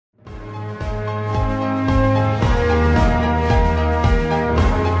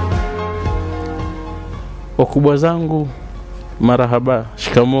Wakubwa zangu marahaba,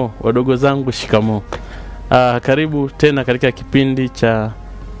 shikamo. Wadogo zangu shikamo. Karibu tena katika kipindi cha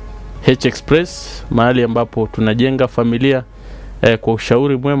H Express, mahali ambapo tunajenga familia kwa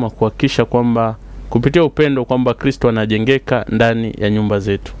ushauri mwema, kuhakikisha kwamba kupitia upendo kwamba Kristo anajengeka ndani ya nyumba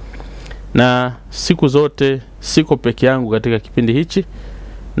zetu. Na siku zote siko peke yangu katika kipindi hichi,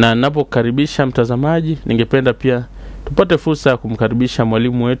 na ninapokaribisha mtazamaji ningependa pia tupate fursa ya kumkaribisha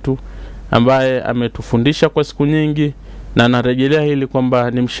mwalimu wetu ambaye ametufundisha kwa siku nyingi, na anarejelea hili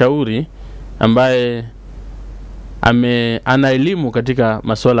kwamba ni mshauri ambaye ana elimu katika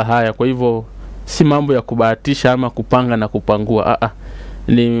masuala haya. Kwa hivyo si mambo ya kubahatisha ama kupanga na kupangua.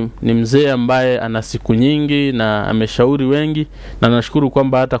 Ni mzee ambaye ana siku nyingi na ameshauri wengi, na nashukuru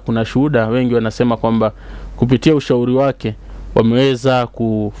kwamba hata kuna shuhuda wengi wanasema kwamba kupitia ushauri wake wameweza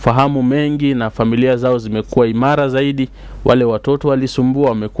kufahamu mengi na familia zao zimekuwa imara zaidi. Wale watoto walisumbua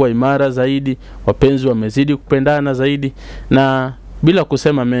wamekuwa imara zaidi, wapenzi wamezidi kupendana zaidi. Na bila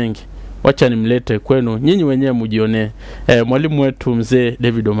kusema mengi, wacha nimlete kwenu nyinyi wenyewe mjionee mwalimu wetu mzee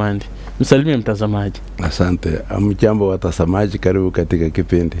David Omandi. Msalimie mtazamaji. Asante. Amjambo watazamaji, karibu katika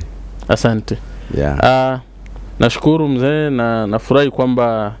kipindi. Asante. Nashukuru mzee, na nafurahi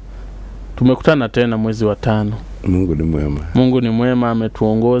kwamba tumekutana tena mwezi wa 5. Mungu ni mwema. Mungu ni mwema,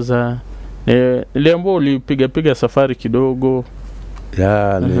 ametuongoza. Niliambiwa ulipiga safari kidogo.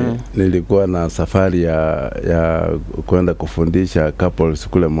 Nilikuwa na safari ya kwenda kufundisha couples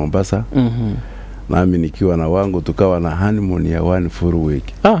kule Mombasa. Nami nikiwa na wangu tukawa na honeymoon ya 1 full week.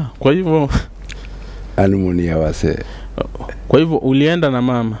 Kwa hivyo honeymoon ya wase. Kwa hivyo ulienda na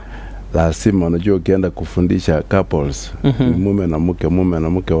mama? Lazima, unajua ukienda kufundisha couples, mume na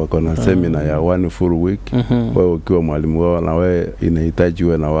mke wako na seminar ya 1 full week. Wewe ukiwa mwalimu wao, na wewe inahitaji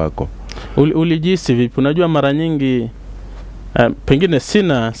uwe na wako. Ulijisi vipi? Unajua mara nyingi pengine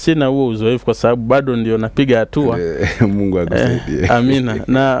sina huo uzoefu kwa sababu bado ndio napiga hatua. Mungu akusaidie. Amina.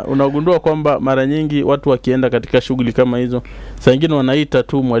 Na unagundua kwamba mara nyingi watu wakienda katika shughuli kama hizo, saa nyingine wanaita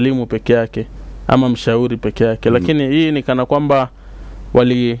tu mwalimu peke yake ama mshauri peke yake. Lakini hii ni kana kwamba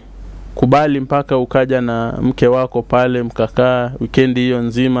walikubali mpaka ukaja na mke wako pale, mkakaa weekend hiyo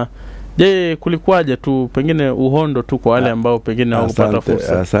nzima. Je, kulikuwaje tu pengine uhondo tu kwa wale ambao pengine hawakupata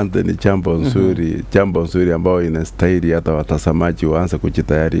fursa? Asante, ni jambo nzuri, jambo nzuri ambao inastahili hata watazamaji waanze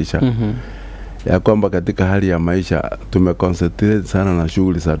kujitayarisha. Ya kwamba katika hali ya maisha tumeconcentrate sana na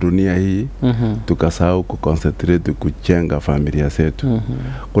shughuli za dunia hii, tukasahau kuconcentrate kujenga familia zetu.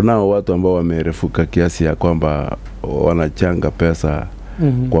 Kuna watu ambao wamerefuka kiasi ya kwamba wanachanga pesa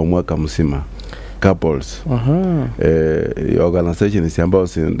kwa mwaka mzima. Couples. Organizations ambao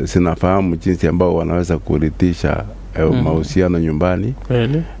sinafahamu jinsi ambao wanaweza kuridhisha mahusiano nyumbani.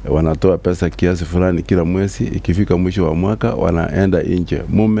 Wanatoa pesa kiasi fulani kila mwezi, ikifika mwisho wa mwaka wanaenda nje,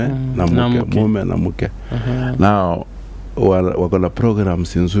 mume na mke. Nao wako na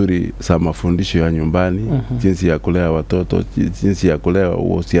programs nzuri za mafundisho ya nyumbani, jinsi ya kulea watoto, jinsi ya kulea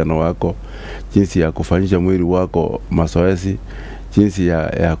uhusiano wako, jinsi ya kufanyisha mwili wako mazoezi, jinsi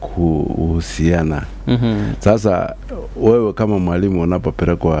ya kuhusiana. Sasa wewe kama mwalimu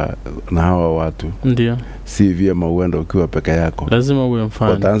unapopelekwa na hawa watu, ndio si vyema uende ukiwa peke yako. Lazima uwe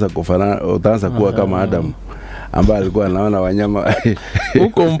mfano. Utaanza kuwa kama Adam ambaye alikuwa anaona wanyama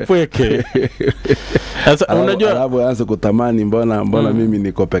huko mpweke. Sasa unajua anaanza kutamani mbona mimi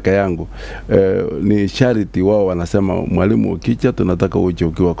niko peke yangu. Ni charity wao wanasema, mwalimu ukicha tunataka uje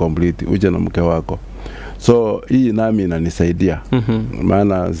ukiwa complete, uje na mke wako. So hii nami inanisaidia.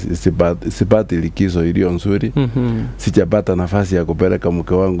 Maana sipati likizo iliyo nzuri. Sijapata nafasi ya kupeleka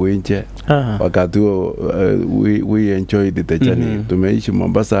mke wangu nje. Wakati huo we enjoyed the journey. Tumeishi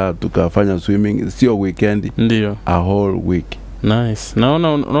Mombasa, tukafanya swimming, sio weekend, ndio a whole week. Nice.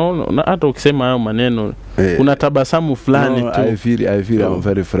 Naona hata ukisema hayo maneno kuna tabasamu fulani tu. I feel I'm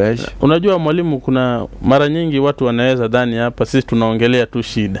very fresh. Unajua mwalimu, kuna mara nyingi watu wanaweza dhani hapa sisi tunaongelea tu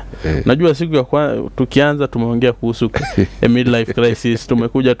shida. Unajua siku ya tukianza tumeongea kuhusu midlife crisis,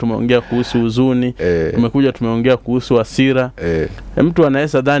 tumekuja tumeongea kuhusu huzuni, tumekuja tumeongea kuhusu hasira. Mtu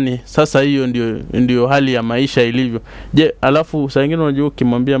anaweza dhani sasa hiyo ndio hali ya maisha ilivyo. Je, alafu saa nyingine unajua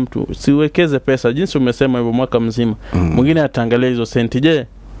ukimwambia mtu siwekeze pesa jinsi umesema hivyo mwaka mzima, mwingine ataangalia hizo senti. Je,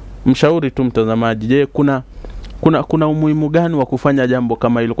 mshauri tu mtazamaji, je, kuna umuhimu gani wa kufanya jambo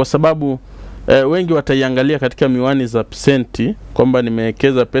kama hilo? Kwa sababu wengi wataiangalia katika miwani za senti kwamba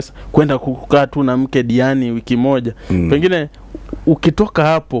nimewekeza pesa kwenda kukaa tu na mke diani wiki moja. Pengine ukitoka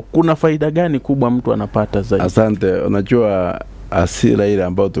hapo kuna faida gani kubwa mtu anapata zaidi? Asante. Unajua asira ile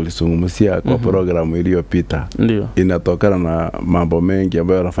ambayo tulisungumzia kwa programu iliyopita. Ndio. Inatokana na mambo mengi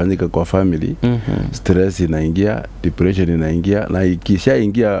ambayo yanafanyika kwa family. Stress inaingia, depression inaingia, na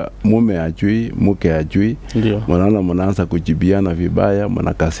ikishaingia mume ajui, mke ajui, mnaanza kujibiana vibaya,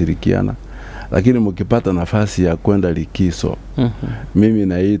 mnakasirikiana. Lakini mkipata nafasi ya kwenda likizo, mimi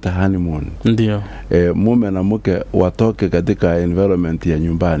naita honeymoon. Ndio. Mume na mke watoke katika environment ya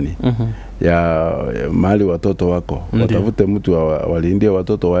nyumbani. Ya mahali watoto wako. Watafute mtu walindie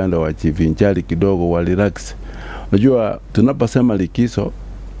watoto waende wajivinjari kidogo, walirelax. Unajua tunaposema likizo,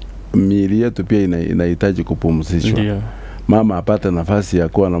 miili yetu pia inahitaji kupumzishwa. Ndio. Mama apate nafasi ya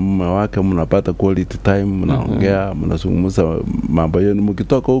kuwa na mume wake, mnapata quality time, mnaongea, mnazungumza mambo yenu,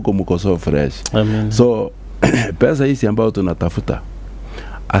 mkitoka huko mko so fresh. Amen. So pesa hizi ambazo tunatafuta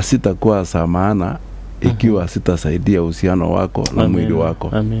asitakuwa samana ikiwa sitasaidia uhusiano wako na mwili wako.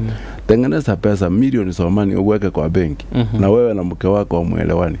 Amen. Tengeneza pesa milioni somani uweke kwa benki, na wewe na mke wako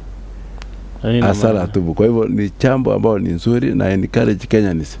muelewani. Asala tubu. Kwa hivyo ni jambo ambalo ni nzuri, na encourage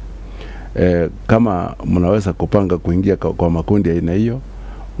Kenyans. Kama mnaweza kupanga kuingia kwa makundi ya aina hiyo,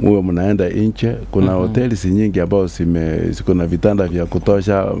 muwe mnaenda nje. Kuna hoteli nyingi ambao ziko na vitanda vya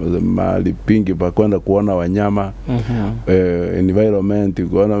kutosha, mahali pingi pa kwenda kuona wanyama, environment,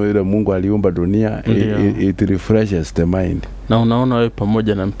 kuona vile Mungu aliumba dunia. It refreshes the mind. Na unaona wewe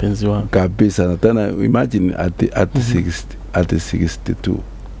pamoja na mpenzi wako. Kabisa. Na tena imagine at 62.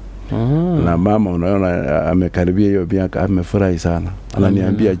 Na mama unaona amekaribia hiyo miaka, amefurahi sana.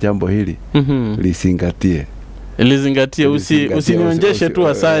 Ananiambia jambo hili lizingatie. Lizingatie, usinionjeshe tu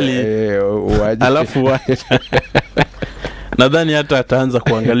asali alafu wacha. Nadhani hata ataanza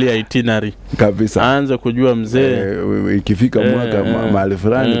kuangalia itinerary kabisa. Aanze kujua mzee ikifika mwaka mahali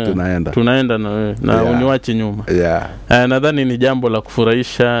fulani tunaenda na wewe na uniwache nyuma. Nadhani ni jambo la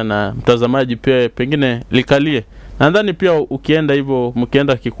kufurahisha, na mtazamaji pia pengine likalie. Nadhani pia ukienda hivyo,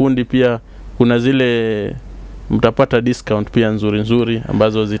 mkienda kikundi pia kuna zile mtapata discount pia nzuri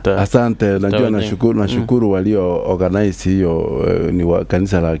ambazo Asante, najua nashukuru walio organize hiyo ni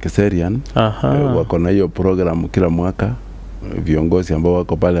kanisa la Keserian. Wako na hiyo program kila mwaka. Viongozi ambao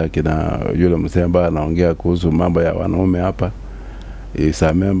wako pale, akina yule mzee ambaye anaongea kuhusu mambo ya wanaume hapa,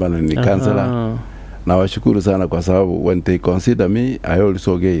 isa member na ni counselor. Na washukuru sana kwa sababu when they consider me, I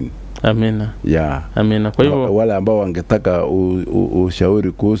also gain. Amina. Amina. Kwa hivyo wale ambao wangetaka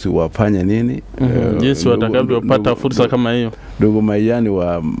ushauri kuhusu wafanye nini, jinsi watakavyopata fursa kama hiyo, ndugu Mayani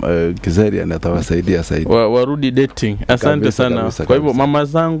wa Keserian atawasaidia zaidi. Warudi dating. Asante sana. Kwa hivyo mama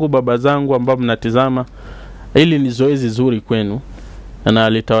zangu, baba zangu ambao mnatizama, hili ni zoezi zuri kwenu na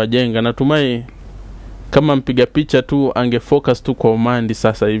litawajenga. Natumai kama mpiga picha tu angefocus tu kwa Omandi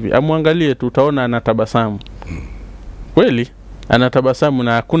sasa hivi, amwangalie tu, utaona anatabasamu. Kweli anatabasamu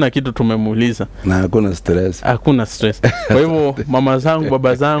na hakuna kitu tumemuuliza, na hakuna stress. Kwa hivyo mama zangu,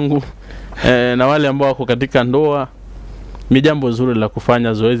 baba zangu, na wale ambao wako katika ndoa, ni jambo zuri la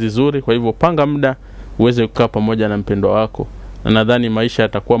kufanya, zoezi zuri. Kwa hivyo panga muda uweze kukaa pamoja na mpendwa wako, na nadhani maisha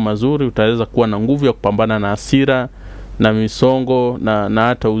yatakuwa mazuri. Utaweza kuwa na nguvu ya kupambana na hasira na misongo na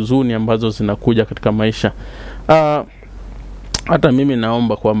hata huzuni ambazo zinakuja katika maisha. Hata mimi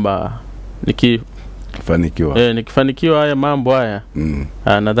naomba kwamba nikifanikiwa haya mambo haya,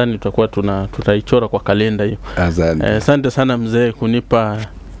 nadhani tutakuwa tutaichora kwa kalenda hiyo. Asante sana mzee kunipa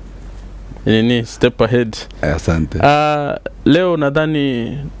step ahead. Asante. Leo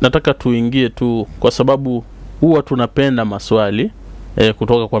nadhani nataka tuingie tu, kwa sababu huwa tunapenda maswali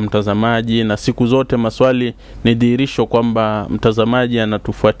kutoka kwa mtazamaji, na siku zote maswali ni dhihirisho kwamba mtazamaji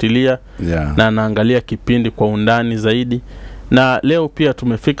anatufuatilia na anaangalia kipindi kwa undani zaidi. Na leo pia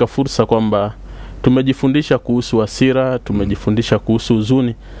tumefika fursa kwamba tumejifundisha kuhusu hasira, tumejifundisha kuhusu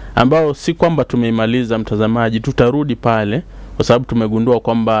huzuni, ambao si kwamba tumeimaliza mtazamaji, tutarudi pale kwa sababu tumegundua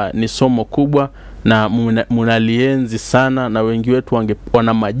kwamba ni somo kubwa na munalienzi sana, na wengi wetu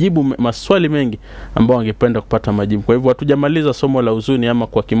wana majibu, maswali mengi ambao wangependa kupata majibu. Kwa hivyo hatujamaliza somo la huzuni ama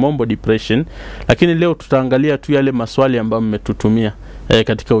kwa kimombo depression, lakini leo tutaangalia tu yale maswali ambayo mmetutumia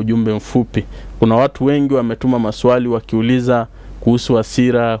katika ujumbe mfupi. Kuna watu wengi wametuma maswali wakiuliza kuhusu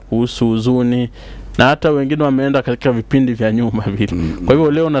hasira, kuhusu huzuni, na hata wengine wameenda katika vipindi vya nyuma vile. Kwa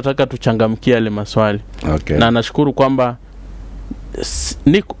hivyo leo nataka tuchangamkie yale maswali. Na nashukuru kwamba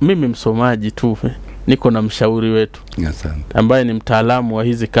mimi msomaji tu, niko na mshauri wetu ambaye ni mtaalamu wa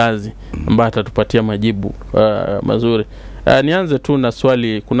hizi kazi, ambaye atatupatia majibu mazuri. Nianze tu na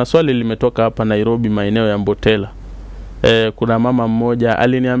swali. Kuna swali limetoka hapa Nairobi, maeneo ya Mbotela. Kuna mama mmoja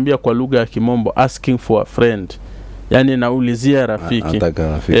aliniambia kwa lugha ya kimombo, asking for a friend, yani naulizia rafiki.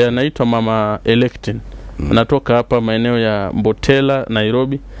 Anaitwa Mama Electin. Anatoka hapa maeneo ya Mbotela,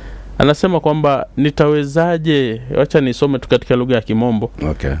 Nairobi. Anasema kwamba nitawezaje, wacha nisome tu katika lugha ya Kimombo.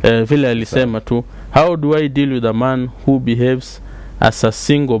 Okay. Vile alisema tu, how do I deal with a man who behaves as a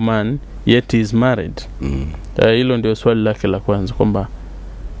single man yet is married? Hilo ndio swali lake la kwanza, kwamba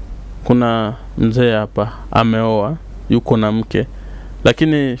kuna mzee hapa ameoa, yuko na mke,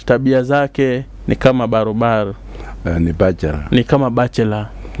 lakini tabia zake ni kama barobaro. Ni bachelor. Ni kama bachelor.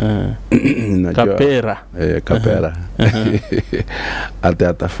 Kapera. Kapera.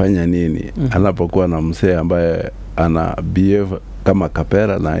 Atafanya nini anapokuwa na mzee ambaye ana behave kama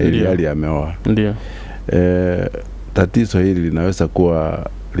kapera na ili ameoa? Ndio. Tatizo hili linaweza kuwa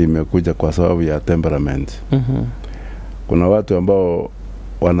limekuja kwa sababu ya temperament. Kuna watu ambao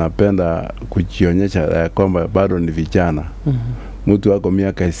wanapenda kujionyesha kwamba bado ni vijana. Mtu wako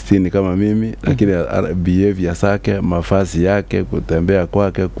miaka 60 kama mimi, lakini behavior yake, mavazi yake, kutembea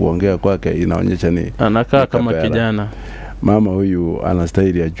kwake, kuongea kwake inaonyesha ni anakaa kama kijana. Mama huyu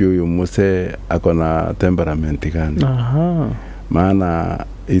anastahili ajue huyu mzee ako na temperament gani. Maana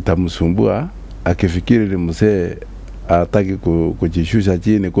itamsumbua akifikiri ni mzee hataki kujishusha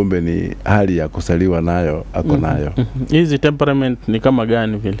chini, kumbe ni hali ya kusaliwa nayo ako nayo. Hizi temperament ni kama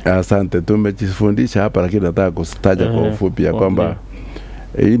gani vile? Asante, tumejifundisha hapa, lakini nataka kustaja kwa ufupi ya kwamba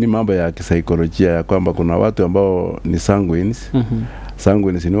hii ni mambo ya kisaikolojia, ya kwamba kuna watu ambao ni sanguines.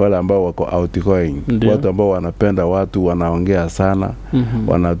 Sanguines ni wale ambao wako outgoing. Watu ambao wanapenda watu, wanaongea sana,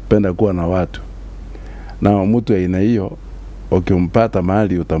 wanapenda kuwa na watu. Na mtu aina hiyo ukimpata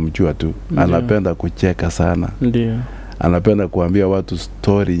mahali utamjua tu. Anapenda kucheka sana. Ndio. Anapenda kuambia watu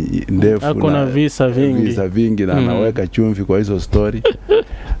story ndefu. Hakuna visa vingi na anaweka chumvi kwa hizo story.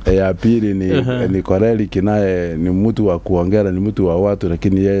 Ya pili ni Koreli kinaye ni mtu wa kuongea, ni mtu wa watu,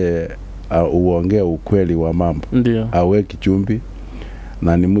 lakini yeye uongea ukweli wa mambo. Ndio. Aweki chumvi,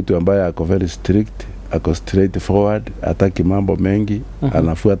 na ni mtu ambaye ako very strict, ako straightforward, hataki mambo mengi,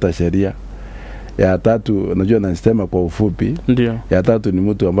 anafuata sheria. Ya tatu, unajua nasema kwa ufupi. Ndio. Ya tatu ni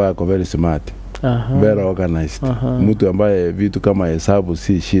mtu ambaye ako very smart. Very organized. Mtu ambaye vitu kama hesabu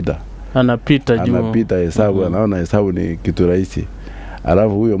si shida. Anapita juu. Anapita hesabu, anaona hesabu ni kitu rahisi.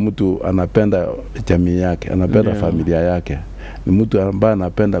 Alafu huyo mtu anapenda jamii yake, anapenda familia yake. Ni mtu ambaye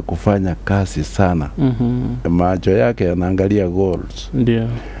anapenda kufanya kazi sana. Macho yake yanaangalia goals. Ndio.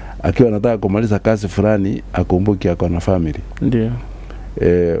 Akiwa anataka kumaliza kazi fulani, akumbuki ako na family. Ndio.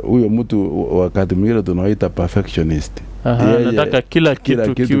 Huyo mtu wakati mwingine tunaoita perfectionist. Anataka kila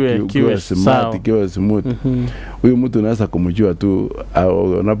kitu kiwe sawa, kiwe smooth. Huyo mtu unaweza kumjua tu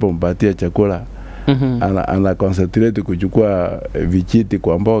unapompatia chakula. Ana concentrate kuchukua vijiti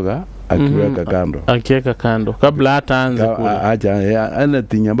kwa mboga akiweka kando kabla hata anze kula. Ana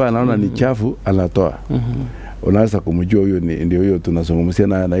tinyamba anaona ni chafu anatoa. Unaweza kumjua huyo ndio huyo tunazungumzia,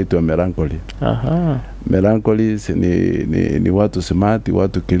 na anaitwa melancholy. Melancholy ni watu smart,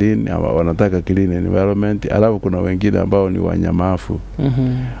 watu clean, wanataka clean environment. Alafu kuna wengine ambao ni wanyamafu.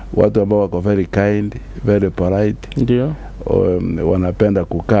 Watu ambao wako very kind, very polite. Ndio. Wanapenda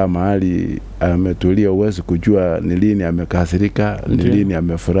kukaa mahali ametulia, uwezi kujua ni lini amekasirika, ni lini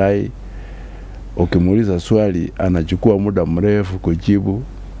amefurahi. Ukimuuliza swali anachukua muda mrefu kujibu.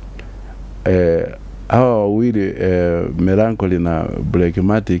 Hawa wawili melancholy na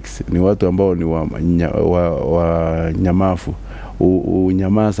phlegmatics ni watu ambao ni wanyamafu,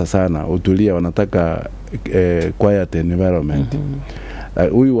 unyamaza sana, utulia, wanataka quiet environment.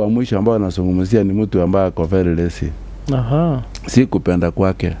 Huyu wa mwisho ambao anazungumzia ni mtu ambaye ako very lazy. Si kupenda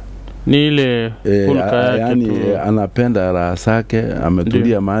kwake, ni ile hulka yake, yani anapenda raha zake,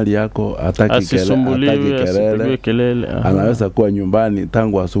 ametulia mahali yako, hataki kelele. Anaweza kuwa nyumbani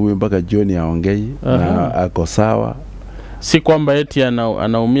tangu asubuhi mpaka jioni aongei na ako sawa. Si kwamba eti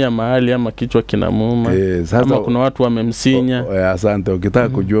anaumia mahali ama kichwa kinamuuma. Ama kuna watu wamemsinya. Asante, ukitaka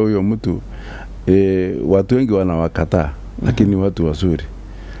kujua huyo mtu, watu wengi wanawakataa, lakini watu wazuri.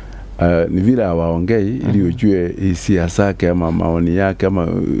 Ni vile hawaongei ili ujue hisia zake ama maoni yake ama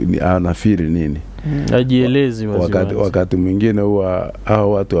anafeel nini. Ajielezi wakati mwingine huwa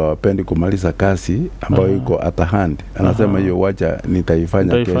hao watu hawapendi kumaliza kazi ambayo iko at hand. Anasema hiyo wacha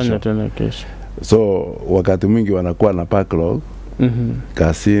nitaifanya kesho. So wakati mwingi wanakuwa na backlog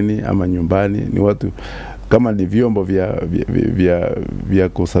kazini ama nyumbani. Ni watu kama ni vyombo vya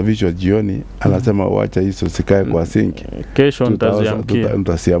kusafishwa jioni, anasema wacha hizo sikae kwa sinki, kesho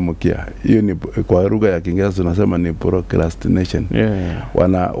nitasiamukia. Hiyo ni kwa lugha ya Kiingereza tunasema ni procrastination.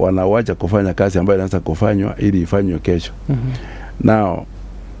 Wanawacha kufanya kazi ambayo inaweza kufanywa ili ifanywe kesho. Now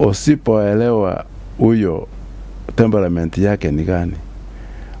usipoelewa huyo temperament yake ni gani,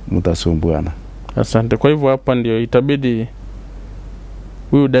 mtasumbuana. Asante. Kwa hivyo hapa ndio itabidi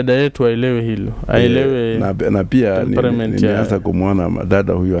huyu dada yetu aelewe hilo, aelewe na pia nimeanza kumuona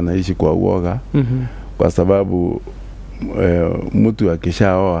dada huyu anaishi kwa uoga. Kwa sababu mtu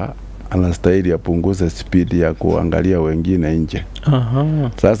akishaoa anastahili apunguze speed ya kuangalia wengine nje.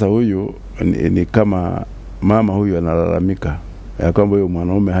 Sasa huyu ni kama mama huyu analalamika ya kwamba huyu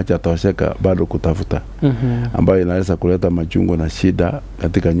mwanaume hajatosheka bado kutafuta, ambayo inaweza kuleta machungu na shida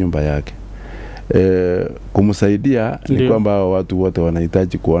katika nyumba yake. Kumsaidia ni kwamba watu wote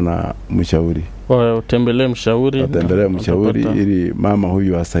wanahitaji kuona mshauri. Watembelee mshauri ili mama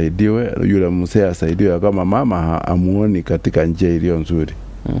huyu asaidiwe, yule mzee asaidiwe kama mama amuoni katika njia iliyo nzuri.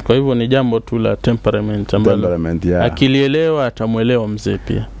 Kwa hivyo ni jambo tu la temperament ambalo akilielewa atamuelewa mzee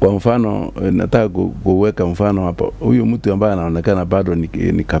pia. Kwa mfano nataka kuweka mfano hapo. Huyu mtu ambaye anaonekana bado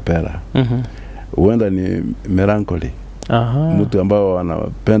ni kapera. Huenda ni melancholy. Mtu ambao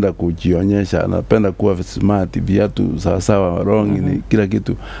anapenda kujionyesha, anapenda kuwa smart, viatu sawa wrong, ni kila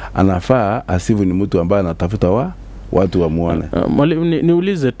kitu. Anafaa asivu ni mtu ambaye anatafuta watu wamuone.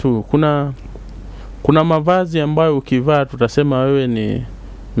 Niulize tu, kuna mavazi ambayo ukivaa tutasema wewe ni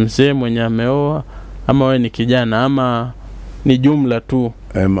mzee mwenye ameoa, ama wewe ni kijana, ama ni jumla tu?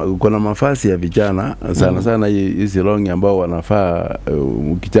 Kuna mavazi ya vijana sana hizi longi ambao wanafaa,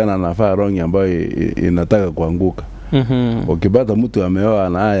 kijana anafaa longi ambayo inataka kuanguka. Ukipata mtu ameoa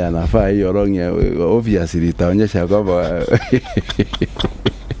na haya anafaa hiyo longi, obviously itaonyesha kwamba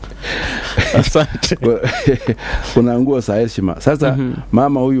asante. Kuna nguo za heshima. Sasa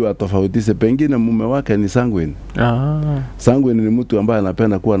mama huyu atofautishe, pengine mume wake ni sanguine. Sanguine ni mtu ambaye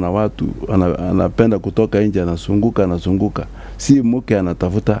anapenda kuwa na watu, anapenda kutoka nje, anazunguka. Si mke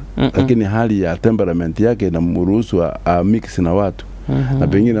anatafuta, lakini hali ya temperament yake inamruhusu mix na watu. Na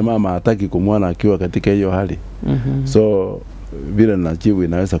pengine mama hataki kumwona akiwa katika hiyo hali. So vile najibu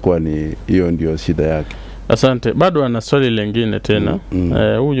inaweza kuwa ni hiyo ndio shida yake. Asante. Bado ana swali lingine tena.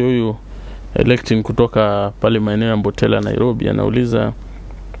 Huyu electing kutoka pale maeneo ya Mbotela, Nairobi, anauliza,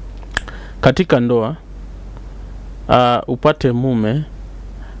 katika ndoa upate mume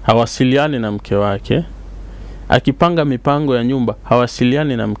hawasiliani na mke wake, akipanga mipango ya nyumba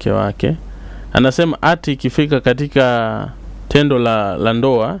hawasiliani na mke wake. Anasema ati ikifika katika tendo la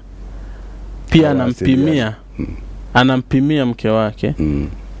ndoa pia anampimia mke wake.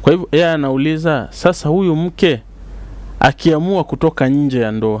 Kwa hivyo yeye anauliza, sasa huyu mke akiamua kutoka nje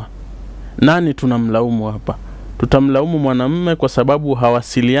ya ndoa, nani tunamlaumu hapa? Tutamlaumu mwanamume kwa sababu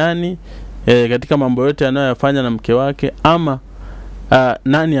hawasiliani katika mambo yote anayoyafanya na mke wake, ama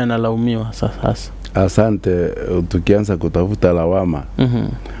nani analaumiwa sasa? Asante. Tukianza kutafuta lawama,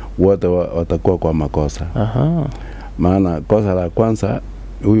 wote watakuwa kwa makosa. Maana kosa la kwanza,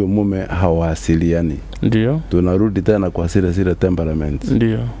 huyu mume hawasiliani. Ndio. Tunarudi tena kwa zile temperaments.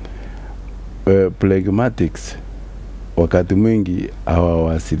 Ndio. Phlegmatics wakati mwingi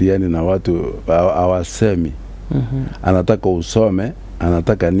hawasiliani na watu, hawasemi. Anataka usome,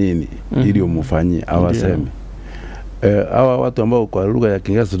 anataka nini ili umfanyie, hawasemi. Hawa watu ambao kwa lugha ya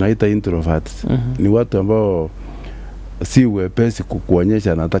Kiingereza tunaita introverts, ni watu ambao si wepesi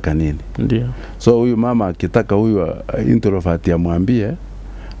kukuonyesha anataka nini. Ndio. So huyu mama akitaka huyu introvert amwambie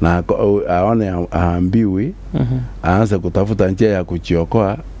na aone aambiwi, aanze kutafuta njia ya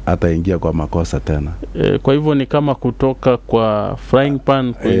kujiokoa, ataingia kwa makosa tena. Kwa hivyo ni kama kutoka kwa frying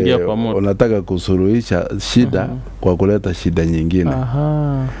pan kuingia kwa moto. Unataka kusuluhisha shida kwa kuleta shida nyingine.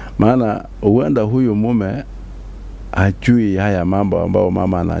 Maana huenda huyu mume hajui haya mambo ambao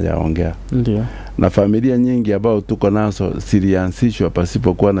mama anayaongea. Ndio. Na familia nyingi ambao tuko nazo zilianzishwa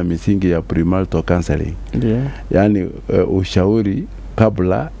pasipokuwa na misingi ya premarital counseling. Ndio. Yaani ushauri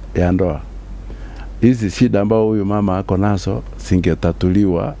kabla ya ndoa. Hizi shida ambao huyu mama ako nazo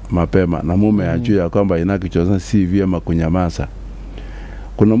singetatuliwa mapema na mume ajue ya kwamba inakichoza si vyema kunyamaza.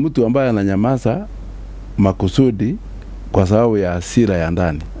 Kuna mtu ambaye ananyamaza makusudi kwa sababu ya hasira ya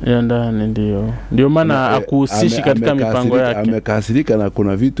ndani. Ndio maana akuhusishi katika mipango yake. Amekasirika na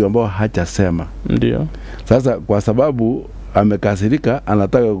kuna vitu ambao hajasema. Ndio. Sasa kwa sababu amekasirika,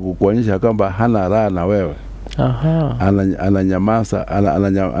 anataka kukuonyesha kwamba hana raha na wewe.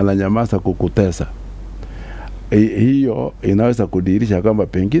 Ananyamaza kukutesa. Hiyo inaweza kudhihirisha kwamba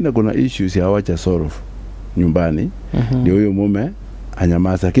pengine kuna issues ya hawaja solve nyumbani. Ndio huyu mume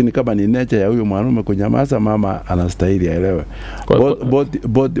anyamaza. Lakini kama ni nature ya huyu mwanaume kunyamaza, mama anastahili aelewe.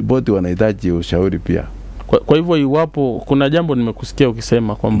 Boti wanahitaji ushauri pia. Kwa hivyo iwapo kuna jambo nimekusikia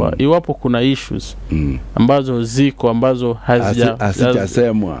ukisema kwamba iwapo kuna issues ambazo ziko ambazo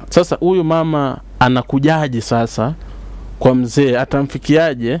hazijasemwa, sasa huyu mama anakujaje sasa kwa mzee,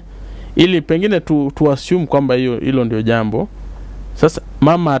 atamfikiaje ili pengine tu assume kwamba hilo ndio jambo Sasa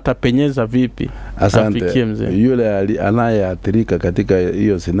mama atapenyeza vipi? Asante. Yule anayeathirika katika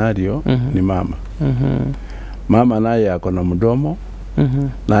hiyo scenario ni mama. Mama naye ako na mdomo,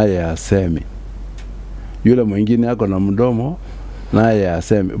 naye asemi. Yule mwingine ako na mdomo, naye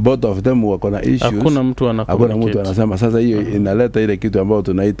asemi. Both of them wako na issues. Hakuna mtu anasema. Sasa hiyo inaleta ile kitu ambayo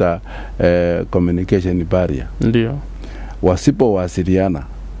tunaita communication barrier. Ndio. Wasipowasiliana,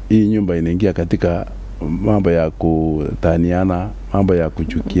 hii nyumba inaingia katika mambo ya kutaniana, mambo ya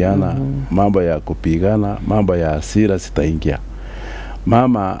kuchukiana, mambo ya kupigana, mambo ya hasira sitaingia.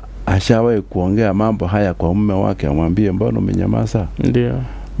 Mama ashawahi kuongea mambo haya kwa mume wake, amwambie mbona umenyamaza? Ndio.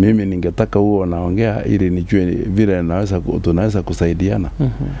 Mimi ningetaka huo naongea ili nijue vile tunaweza kusaidiana.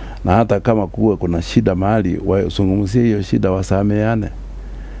 Na hata kama kuna shida mahali, wazungumzie hiyo shida, wasameane.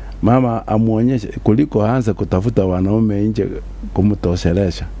 Mama amuonyeshe kuliko aanze kutafuta wanaume nje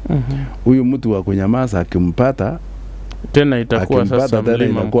kumtoshelesha. Huyu mtu wa kunyamaza akimpata tena itakuwa sasa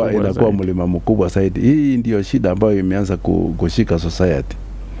inakuwa mlima mkubwa zaidi. Hii ndio shida ambayo imeanza kushika society.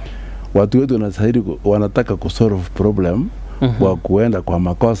 Watu wetu wanataka kusolve problem kwa kuenda kwa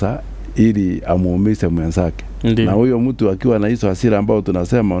makosa ili amuumize mwenzake. Na huyo mtu akiwa na hizo hasira ambao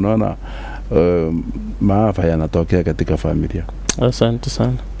tunasema, unaona maafa yanatokea katika familia. Asante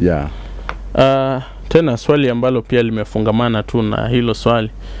sana. Yeah. Tena swali ambalo pia limefungamana tu na hilo swali,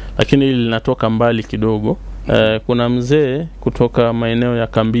 lakini hili linatoka mbali kidogo. Kuna mzee kutoka maeneo ya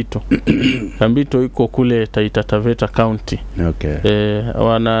Kambito. Kambito iko kule Taita Taveta County. Okay.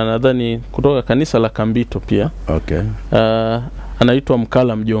 Nadhani kutoka kanisa la Kambito pia. Okay. Anaitwa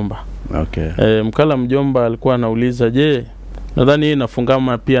Mkala Mjomba. Okay. Mkala Mjomba alikuwa anauliza, je, nadhani hii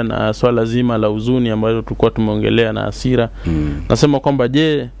inafungama pia na swala zima la huzuni ambalo tulikuwa tumeongelea na hasira. Nasema kwamba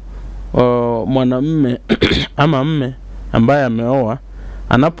je, mwanamume ama mme ambaye ameoa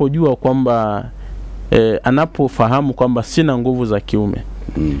anapojua kwamba anapofahamu kwamba sina nguvu za kiume,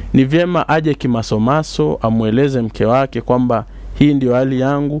 ni vyema aje kimasomaso amueleze mke wake kwamba hii ndio hali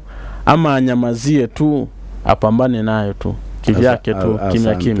yangu, ama anyamazie tu apambane nayo tu kivyake tu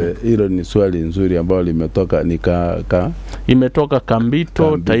kimya kimya? Hilo ni swali nzuri ambalo limetoka imetoka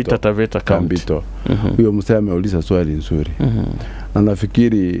Kambito, Taita Taveta Kambito. Huyo msee ameuliza swali nzuri. Na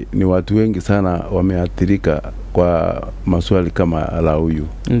nafikiri ni watu wengi sana wameathirika kwa maswali kama la huyu.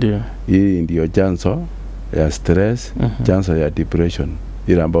 Ndio. Hii ndio chanzo ya stress, chanzo ya depression,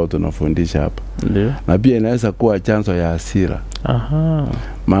 ile ambayo tunafundisha hapa. Ndio. Na pia inaweza kuwa chanzo ya hasira.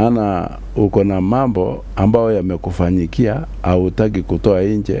 Maana uko na mambo ambayo yamekufanyikia au hutaki kutoa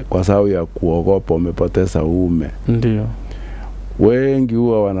nje kwa sababu ya kuogopa umepoteza uume. Ndio. Wengi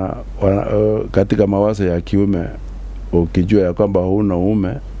huwa katika mawazo ya kiume, ukijua ya kwamba huna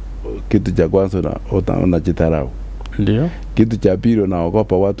uume, kitu cha kwanza unajidharau. Ndio. Kitu cha pili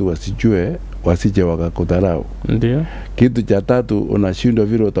unaogopa watu wasijue, wasije wakakudharau. Ndio. Kitu cha tatu unashindwa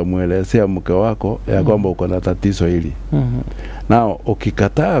vile utamuelezea mke wako ya kwamba uko na tatizo hili. Nao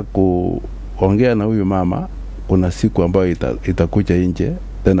ukikataa kuongea na huyu mama, kuna siku ambayo itakuja nje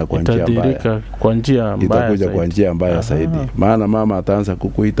tena kwa njia mbaya. Itakuja kwa njia mbaya zaidi. Maana mama ataanza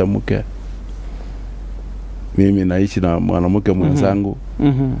kukuita mke. Mimi naishi na mwanamke mwenzangu.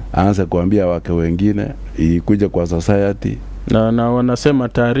 Aanza kuambia wake wengine, ikuja kwa society. Na wanasema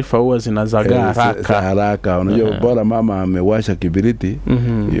taarifa huwa zinazagaa haraka. Unajua bora mama amewasha kibiriti,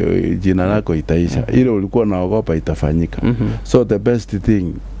 jina lako itaisha. Ile ulikuwa naogopa itafanyika. So the best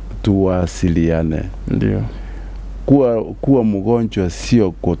thing, tuwasiliane. Ndio. Kuwa mgonjwa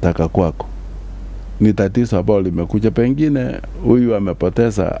sio kutaka kwako. Ni tatizo ambalo limekuja, pengine huyu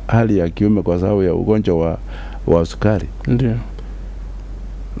amepoteza hali ya kiume kwa sababu ya ugonjwa wa sukari. Ndio.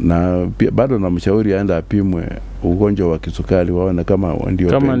 Na pia bado namshauri aende apimwe ugonjwa wa kisukari, waone kama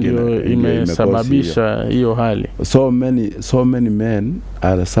ndio imesababisha hiyo hali. So many men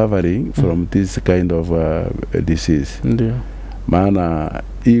are suffering from this kind of disease. Ndio. Maana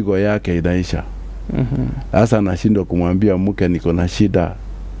ego yake inaisha. Sasa anashindwa kumwambia mke niko na shida.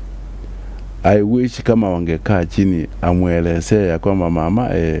 I wish kama wangekaa chini amuelezee ya kwamba mama,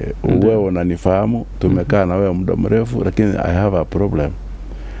 wewe unanifahamu, tumekaa na wewe muda mrefu, lakini I have a problem.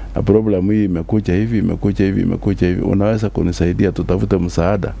 A problem hii imekuja hivi, unaweza kunisaidia tutafute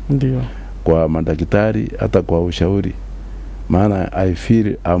msaada. Ndio. Kwa madaktari, hata kwa ushauri. Maana I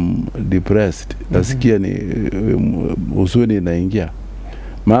feel I'm depressed. Nasikia ni huzuni inaingia.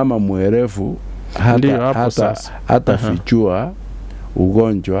 Mama mwerefu hata fichua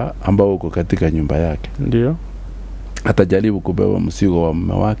ugonjwa ambao uko katika nyumba yake. Ndio. Atajaribu kubeba mzigo wa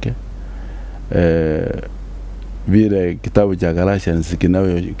mume wake. vile kitabu cha Galatians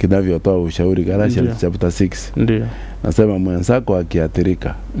kinavyotoa ushauri, Galatians chapter 6. Ndio. Nasema mwenzako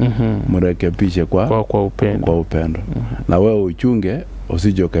akiathirika, mrekebishe kwa upendo. Kwa upendo. Na wewe uchunge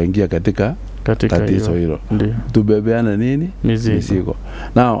usije kaingia katika tatizo hilo. Tubebeana nini? Mizigo.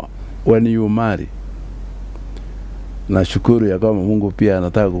 Now when you marry, na shukuru ya kwamba Mungu pia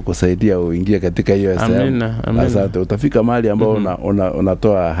anataka kukusaidia uingie katika hiyo sehemu. Amina. Asante. Utafika mahali ambao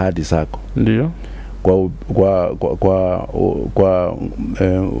unatoa ahadi zako. Ndio. Kwa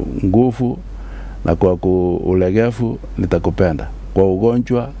nguvu na kwa ulegevu nitakupenda. Kwa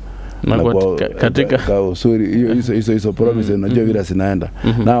ugonjwa na katika usuri hizo promise unajua vile zinaenda.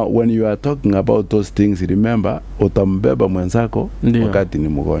 Now when you are talking about those things, remember utambeba mwenzako wakati ni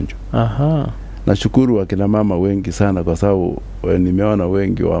mgonjwa. Nashukuru wakina mama wengi sana kwa sababu nimeona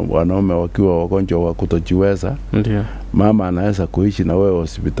wengi wanaume wakiwa wagonjwa wa kutojiweza. Ndio. Mama anaweza kuishi na wewe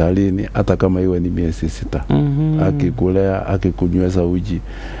hospitalini hata kama iwe ni miezi 6. Akikulea, akikunyweza uji.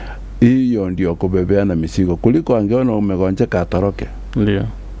 Hiyo ndio kubebeana mizigo. Kuliko angeona umegonjeka atoroke. Ndio.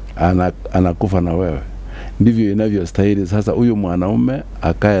 Anakufa na wewe. Ndivyo inavyostahili. Sasa huyu mwanaume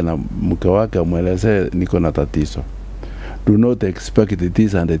akae na mke wake amwelezee niko na tatizo. Do not expect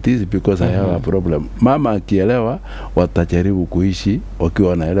this and this because I have a problem. Mama akielewa watajaribu kuishi wakiwa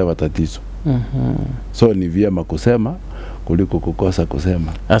wanaelewa tatizo. So ni vyema kusema kuliko kukosa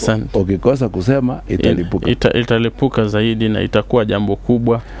kusema. Asante. Ukikosa kusema italipuka. Italipuka zaidi na itakuwa jambo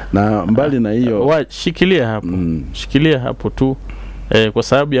kubwa. Na mbali na hiyo shikilia hapo. Shikilia hapo tu. Kwa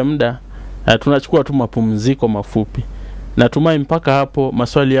sababu ya muda tunachukua tu mapumziko mafupi. Natumai mpaka hapo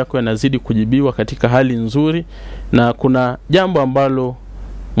maswali yako yanazidi kujibiwa katika hali nzuri, na kuna jambo ambalo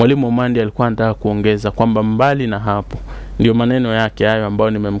Mwalimu Omandi alikuwa anataka kuongeza kwamba mbali na hapo, ndio maneno yake hayo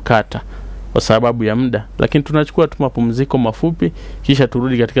ambayo nimemkata kwa sababu ya muda, lakini tunachukua tu mapumziko mafupi kisha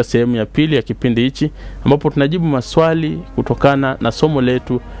turudi katika sehemu ya pili ya kipindi hichi ambapo tunajibu maswali kutokana na somo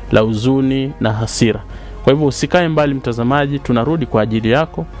letu la huzuni na hasira. Kwa hivyo usikae mbali mtazamaji, tunarudi kwa ajili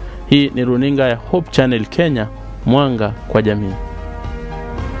yako. Hii ni runinga ya Hope Channel Kenya, mwanga kwa jamii.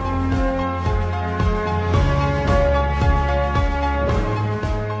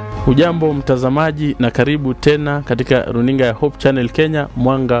 Hujambo mtazamaji na karibu tena katika runinga ya Hope Channel Kenya,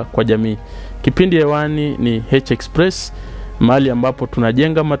 mwanga kwa jamii. Kipindi hewani ni H Express, mahali ambapo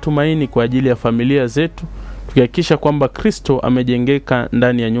tunajenga matumaini kwa ajili ya familia zetu, tukihakikisha kwamba Kristo amejengeka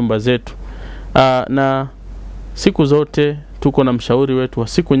ndani ya nyumba zetu. Na siku zote tuko na mshauri wetu wa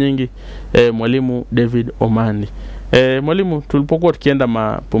siku nyingi, Mwalimu David Omandi. Mwalimu, tulipokuwa tukienda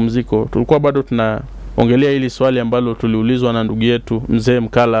mapumziko, tulikuwa bado tunaongelea hili swali ambalo tuliulizwa na ndugu yetu Mzee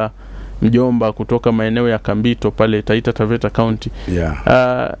Mkala Mjomba kutoka maeneo ya Kambito pale Taita Taveta County.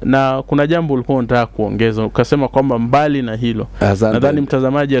 Na kuna jambo ulikuwa unataka kuongeza, ukasema kwamba mbali na hilo, nadhani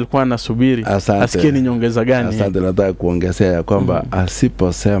mtazamaji alikuwa anasubiri asikie ni nyongeza gani. Asante, nataka kuongezea ya kwamba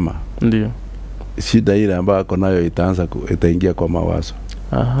asiposema ndio shida ile ambayo ako nayo itaingia kwa mawazo.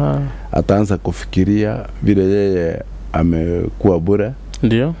 Ataanza kufikiria vile yeye amekuwa bure.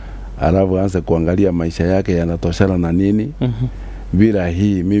 Ndio. Alafu aanze kuangalia maisha yake yanatoshana na nini. Bila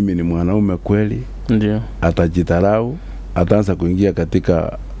hii mimi ni mwanaume kweli. Ndio. Atajidharau, ataanza kuingia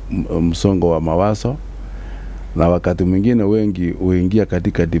katika msongo wa mawazo, na wakati mwingine wengi huingia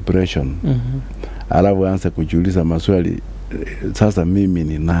katika depression. Alafu aanze kujiuliza maswali, sasa mimi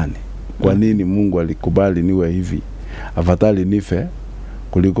ni nani? Kwa nini Mungu alikubali niwe hivi? Afadhali nife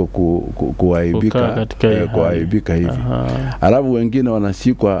kuliko kuaibika hivi. Alafu wengine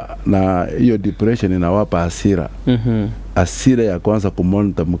wanashikwa na hiyo depression, inawapa hasira. Hasira ya kwanza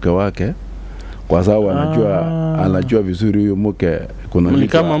kumonita mke wake, kwa sababu anajua vizuri huyu mke kuna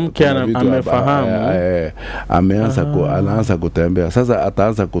kama mke amefahamu, anaanza kutembea. Sasa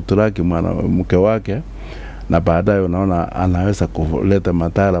ataanza kuturaki mke wake, na baadaye unaona anaweza kuleta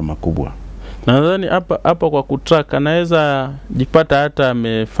madhara makubwa. Nadhani hapa kwa kutrack anaweza jipata hata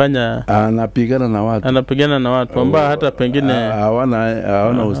amefanya anapigana na watu ambao hata pengine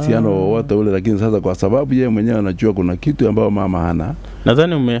hawana uhusiano wowote ule, lakini sasa kwa sababu yeye mwenyewe anajua kuna kitu ambao mama hana.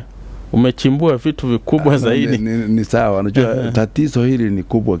 Nadhani umechimbua vitu vikubwa zaidi. Ni sawa, anajua tatizo hili ni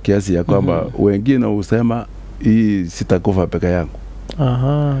kubwa kiasi ya kwamba wengine husema hii sitakufa peke yangu.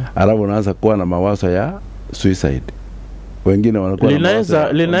 Alafu anaanza kuwa na mawazo ya suicide. Wengine wanakuwa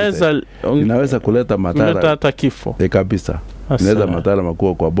linaweza kuleta madhara, hata kifo. Kabisa. Inaweza madhara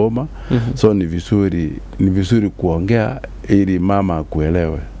makubwa kwa boma. So ni vizuri kuongea ili mama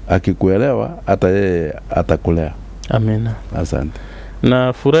akuelewe. Akikuelewa hata yeye atakulea. Amina. Asante.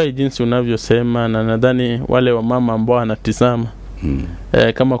 Na furahi jinsi unavyosema, na nadhani wale wa mama ambao wanatizama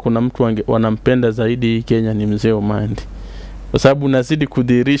kama kuna mtu wanampenda zaidi Kenya ni Mzee Omandi. kwa sababu unazidi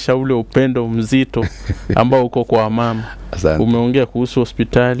kudhihirisha ule upendo mzito ambao uko kwa mama. Asante. Umeongea kuhusu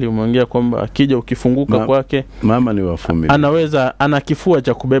hospitali, umeongea kwamba akija ukifunguka kwake mama ni wa familia, anaweza ana kifua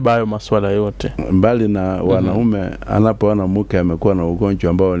cha kubeba hayo masuala yote. Mbali na wanaume anapoona mke amekuwa na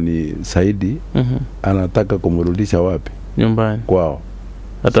ugonjwa ambao ni zaidi, anataka kumrudisha wapi? Nyumbani. Kwao.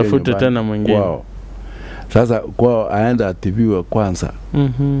 Atafute tena mwingine. Kwao. Sasa kwao aenda atibiwe kwanza.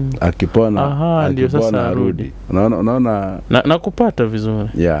 Akipona, ndio sasa arudi. Unaona nakupata vizuri.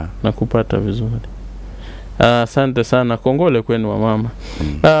 Yeah. Nakupata vizuri. Asante sana, kongole kwenu wa mama.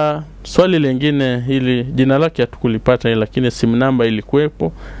 Swali lingine hili, jina lake hatukulipata lakini simu namba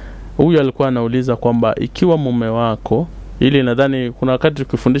ilikuwepo. Huyu alikuwa anauliza kwamba ikiwa mume wako, ili nadhani kuna wakati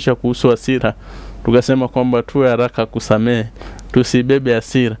tukifundisha kuhusu hasira tukasema kwamba tuwe haraka kusamehe, tusibebe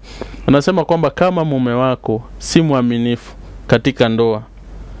hasira. Anasema kwamba kama mume wako si mwaminifu katika ndoa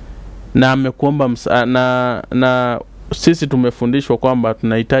na amekuomba na sisi tumefundishwa kwamba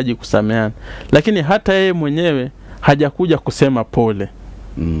tunahitaji kusameheana, lakini hata yeye mwenyewe hajakuja kusema pole,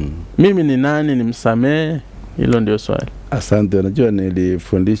 mimi ni nani nimsamehe? Hilo ndio swali. Asante. Unajua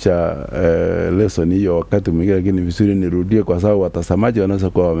nilifundisha lesson hiyo wakati mwingine, lakini vizuri nirudie kwa sababu watazamaji wanaweza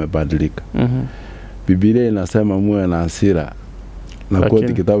kuwa wamebadilika. Biblia inasema muwe na hasira. Na kwa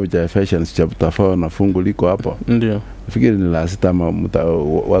kitabu cha Ephesians chapter 4 na fungu liko hapo. Ndio. Nafikiri ni la 6 ama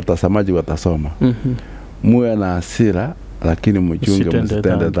watazamaji watasoma. Muwe na hasira lakini mchunge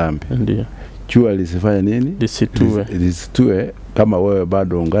msitende dhambi. Ndio. Jua lisifanye nini? Lisitue kama wewe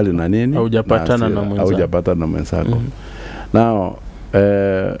bado ungali na nini? Haujapatana na mwenzako. Haujapatana na mwenzako. Nao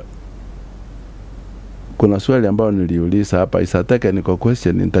kuna swali ambalo niliuliza hapa, isateke niko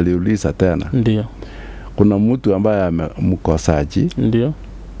question nitaliuliza tena. Ndio. Kuna mtu ambaye mkosaji, ndio,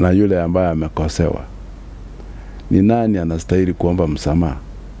 na yule ambaye amekosewa. Ni nani anastahili kuomba msamaha?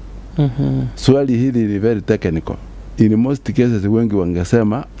 Swali hili ni very technical. In most cases wengi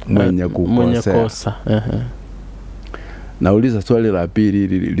wangesema mwenye kukosa. Nauliza swali la pili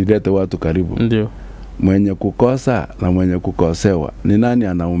lilete watu karibu. Ndio. Mwenye kukosa na mwenye kukosewa, ni nani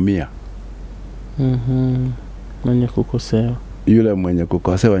anaumia? Mwenye kukosewa. Yule mwenye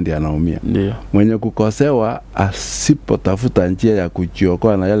kukosewa ndiye anaumia. Ndio. Mwenye kukosewa asipotafuta njia ya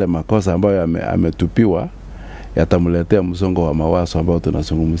kujiokoa na yale makosa ambayo ametupiwa, yatamletea msongo wa mawazo ambao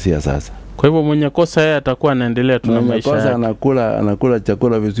tunazungumzia sasa. Kwa hivyo mwenye kosa yeye atakuwa anaendelea tuna maisha yake. Anakula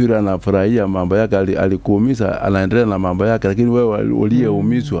chakula vizuri, anafurahia mambo yake, alikuumiza, anaendelea na mambo yake, lakini wewe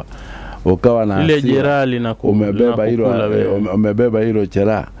uliyeumizwa ukawa na ile jeraha umebeba hilo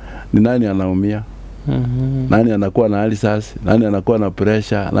jeraha, ni nani anaumia? Nani anakuwa na alisasi? Nani anakuwa na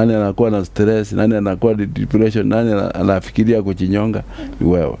pressure? Nani anakuwa na stress? Nani anakuwa na depression? Nani anafikiria kujinyonga? Ni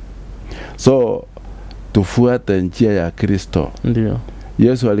wewe. So tufuate njia ya Kristo. Ndio.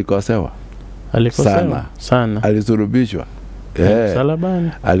 Yesu alikosewa sana. Alisulubishwa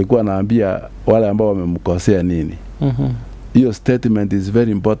msalabani. Alikuwa anaambia wale ambao wamemkosea nini. Hiyo statement is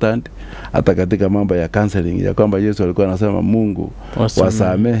very important hata katika mambo ya counseling, ya kwamba Yesu alikuwa anasema Mungu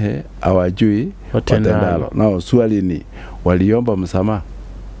wasamehe hawajui watendalo. Nao swali ni waliomba msamaha?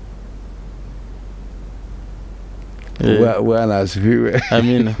 Bwana asifiwe.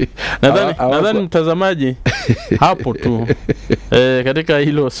 Amina. Nadhani mtazamaji hapo tu katika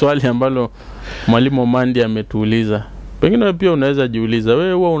hilo swali ambalo mwalimu Mandi ametuuliza, pengine pia unaweza jiuliza,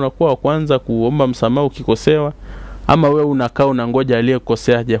 wewe huwa unakuwa wa kwanza kuomba msamaha ukikosewa, ama wewe unakaa unangoja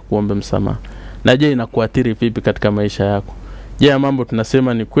aliyekosea aje kuomba msamaha? Na je, inakuathiri vipi katika maisha yako? Je, mambo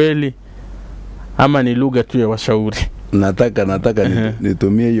tunasema ni kweli ama ni lugha tu ya washauri? Nataka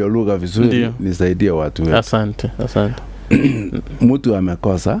nitumie hiyo lugha vizuri, nisaidie watu wetu. Asante. Mtu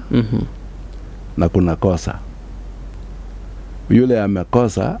amekosa na kuna kosa. Yule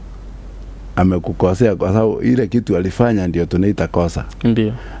amekosa amekukosea kwa sababu ile kitu alifanya ndio tunaita kosa.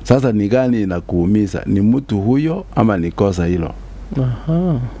 Ndio. Sasa ni gani inakuumiza? Ni mtu huyo ama ni kosa hilo?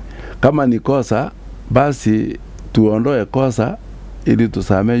 Kama ni kosa, basi tuondoe kosa ili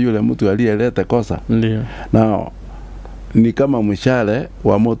tusamee yule mtu aliyeleta kosa. Ndio. Na ni kama mshale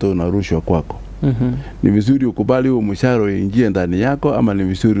wa moto unarushwa kwako. Ni vizuri ukubali huo mshale uingie ndani yako ama ni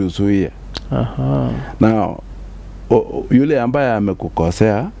vizuri uzuie? Na yule ambaye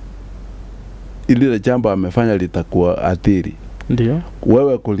amekukosea, ile jambo amefanya litakuwa athiri. Ndio.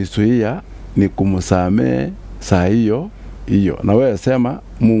 Wewe kulisuia ni kumsamehe saa hiyo. Na wewe sema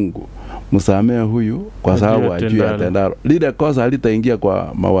Mungu msamehe huyu kwa sababu ajui atendalo. Lile kosa halitaingia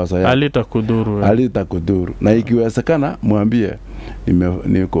kwa mawazo yako. Halitakudhuru. Na ikiwezekana mwambie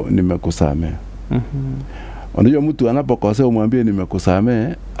nimekusamehe. Unajua mtu anapokosea umwambie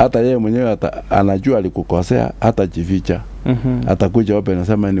nimekusamehe, hata yeye mwenyewe anajua alikukosea, hata jificha. Atakuja hapo na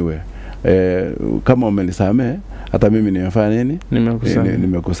sema niwe kama umenisamehe hata mimi nimefanya nini,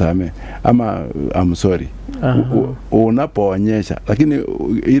 nimekusamehe ama I'm sorry. Unapoonyesha, lakini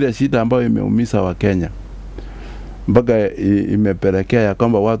ile shida ambayo imeumiza wa Kenya mpaka imepelekea ya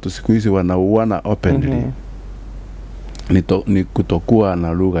kwamba watu siku hizi wanauana openly, ni kutokuwa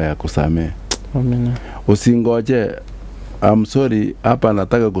na lugha ya kusamehe. Amina. Usingoje I'm sorry, hapa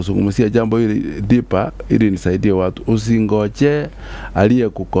nataka kuzungumzia jambo hili deeper ili nisaidie watu. Usingoje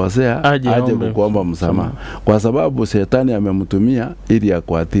aliyekukosea aje kukuomba msamaha, kwa sababu shetani amemtumia ili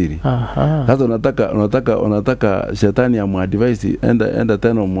akuathiri. Sasa unataka shetani amuadvise enda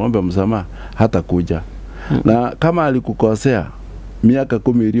tena muombe msamaha, hata kuja. Na kama alikukosea miaka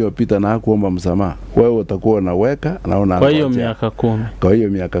 10 iliyopita na hakuomba msamaha, wewe utakuwa unaweka na unaangoja. Kwa hiyo miaka 10. Kwa hiyo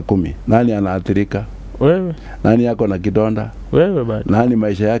miaka 10. Nani anaathirika? Wewe. Nani yako na kidonda? Wewe bado. Nani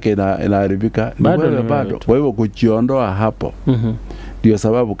maisha yake inaharibika? Bado. Kwa hivyo kujiondoa hapo. Ndio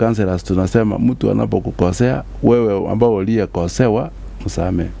sababu counselors tunasema mtu anapokukosea, wewe ambao uliyekosewa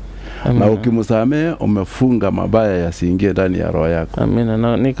msamehe. Na ukimsamehe umefunga mabaya yasiingie ndani ya roho yako. Amina.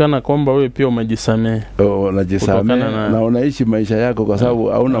 Na nikana kwamba wewe pia umejisamehe. Unajisamehe na unaishi maisha yako kwa sababu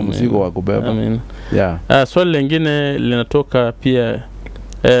hauna mzigo wa kubeba. Amina. Yeah. Swali lingine linatoka pia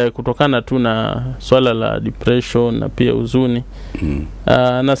kutokana tu na swala la depression na pia huzuni.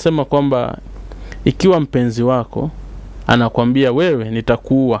 Anasema kwamba ikiwa mpenzi wako anakuambia wewe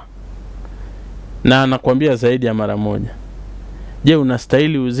nitakuua, na anakuambia zaidi ya mara moja, je,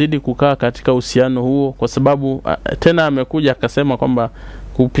 unastahili uzidi kukaa katika uhusiano huo? Kwa sababu tena amekuja akasema kwamba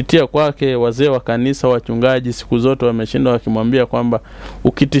kupitia kwake wazee wa kanisa, wachungaji siku zote wameshinda wakimwambia kwamba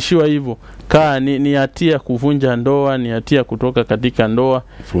ukitishiwa hivyo kaa, ni hatia kuvunja ndoa, ni hatia kutoka katika ndoa,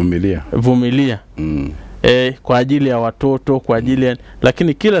 vumilia. Kwa ajili ya watoto, kwa ajili ya,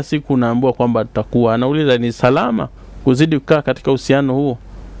 lakini kila siku unaambiwa kwamba tutakuwa. Anauliza, ni salama kuzidi kukaa katika uhusiano huo,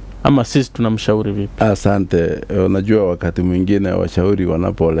 ama sisi tunamshauri vipi? Asante. Unajua wakati mwingine washauri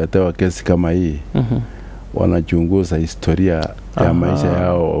wanapoletewa kesi kama hii, wanachunguza historia ya maisha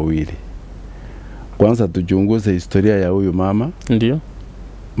yao wawili. Kwanza tuchunguze historia ya huyu mama. Ndio.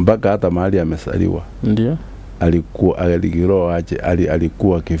 Mpaka hata mahali amesaliwa. Ndio.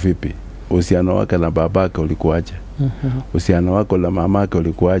 Alikuwa kivipi? Uhusiano wake na babake ulikuwaje? Uhusiano wake na mamake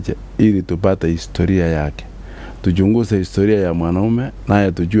ulikuwaje? Ili tupate historia yake. Tuchunguze historia ya mwanaume,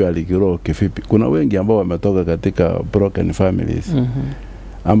 naye tujue alikiroho kivipi. Kuna wengi ambao wametoka katika broken families.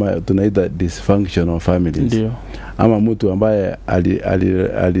 Ama tunaita dysfunctional families. Ndio. Ama mtu ambaye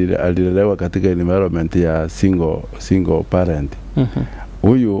alilelewa katika environment ya single parent.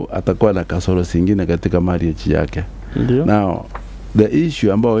 Huyu atakuwa na kasoro zingine katika marriage yake. Ndio. Now the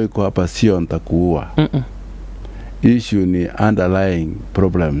issue ambayo iko hapa sio nitakuua. Issue ni underlying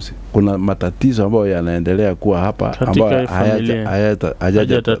problems. Kuna matatizo ambayo yanaendelea kuwa hapa ambayo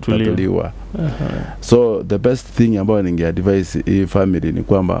hayajatatuliwa. So the best thing ambayo ningeadvise hii family ni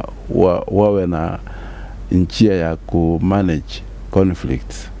kwamba wawe na njia ya kumanage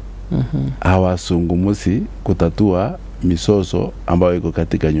conflicts. Hawasungumusi kutatua misoso ambayo iko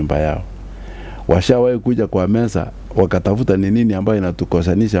katika nyumba yao. Washawahi kuja kwa meza wakatafuta ni nini ambayo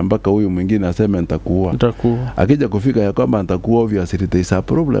inatukosanisha mpaka huyu mwingine aseme nitakuua. Akija kufika ya kwamba nitakuua, obviously there is a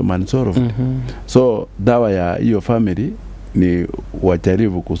problem unsolved. So dawa ya hiyo family ni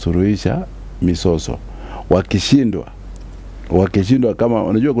wajaribu kusuluhisha misoso. Wakishindwa kama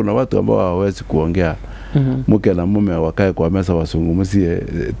unajua kuna watu ambao hawawezi kuongea. Mke na mume wakae kwa meza wasungumzie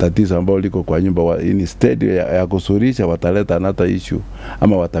tatizo ambalo liko kwa nyumba, instead ya kusuluhisha wataleta another issue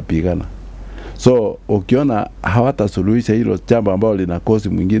ama watapigana. So ukiona hawatasuluhisha hilo jambo ambalo lina kosi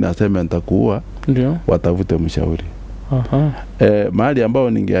mwingine aseme nitakuua, ndio watafute mshauri. Mahali ambao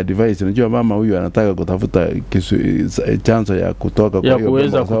ningeadvise, unajua mama huyu anataka kutafuta chanzo ya kutoka, kwa hiyo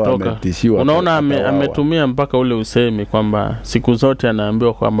kuweza kutoka. Unaona ametumia mpaka ule usemi kwamba siku zote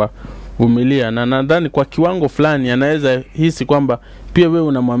anaambiwa kwamba vumilia, na nadhani kwa kiwango fulani anaweza hisi kwamba pia wewe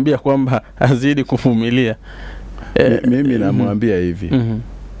unamwambia kwamba azidi kuvumilia. Mimi namwambia hivi.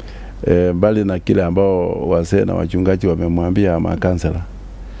 Mbali na kile ambao wazee na wachungaji wamemwambia ama counselor,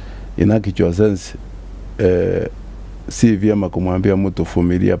 inakichwa sense si vyema kumwambia mtu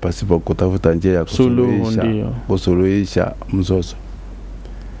vumilia pasipo kutafuta njia ya kusuluhisha mzozo.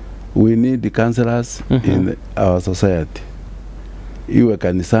 We need counselors in our society. Iwe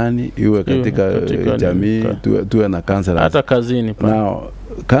kanisani, iwe katika jamii, tuwe na counselors. Hata kazini pa. Now,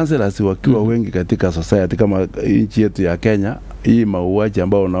 counselors wakiwa wengi katika society kama nchi yetu ya Kenya, hii mauaji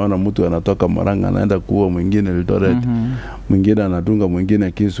ambao unaona mtu anatoka Murang'a anaenda kuua mwingine Eldoret, mwingine anadunga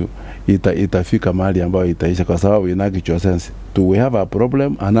mwingine kisu, itafika mahali ambayo itaisha, kwa sababu inakichwa sense. We have a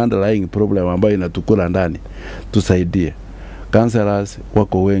problem, an underlying problem ambayo inatukula ndani. Tusaidie. Counselors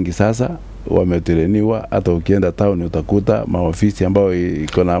wako wengi sasa, wametreniwa. Hata ukienda town utakuta maofisi ambao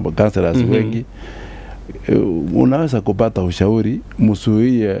iko na counselors wengi. Unaweza kupata ushauri,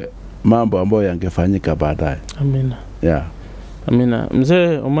 msuie mambo ambayo yangefanyika baadaye. Amina. Yeah. Amina.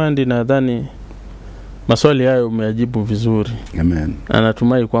 Mzee Omandi, nadhani maswali hayo umeyajibu vizuri. Amen.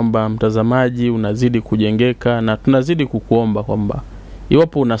 Natumai kwamba mtazamaji unazidi kujengeka, na tunazidi kukuomba kwamba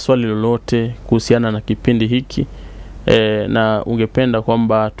iwapo una swali lolote kuhusiana na kipindi hiki na ungependa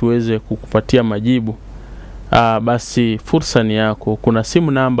kwamba tuweze kukupatia majibu, basi fursa ni yako. Kuna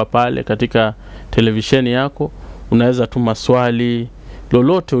simu namba pale katika televisheni yako, unaweza tuma swali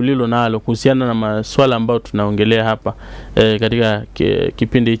lolote ulilo nalo kuhusiana na masuala ambayo tunaongelea hapa katika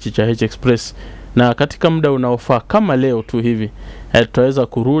kipindi hichi cha H Express. Na katika muda unaofaa kama leo tu hivi tutaweza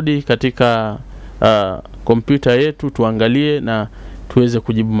kurudi katika kompyuta yetu tuangalie na tuweze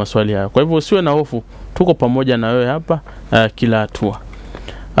kujibu maswali haya. Kwa hivyo usiwe na hofu, tuko pamoja na wewe hapa kila hatua.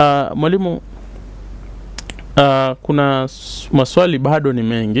 Mwalimu, kuna maswali bado ni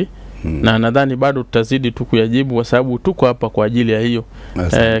mengi na nadhani bado tutazidi tu kuyajibu kwa sababu tuko hapa kwa ajili ya hiyo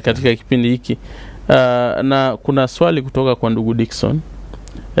katika kipindi hiki. Na kuna swali kutoka kwa ndugu Dickson.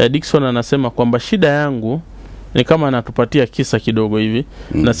 Dickson anasema kwamba shida yangu ni kama anatupatia kisa kidogo hivi.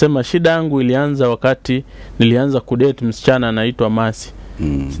 Nasema shida yangu ilianza wakati nilianza kudate msichana anaitwa Masi.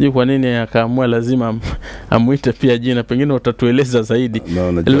 Sijui kwa nini akaamua lazima amuite pia jina, pengine utatueleza zaidi.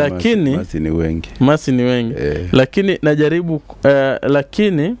 Lakini Masi ni wengi. Lakini najaribu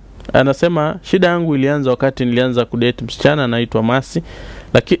lakini anasema shida yangu ilianza wakati nilianza kudate msichana anaitwa Masi,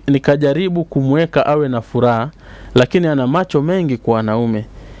 lakini nikajaribu kumweka awe na furaha, lakini ana macho mengi kwa wanaume.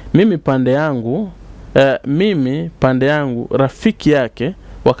 Mimi pande yangu rafiki yake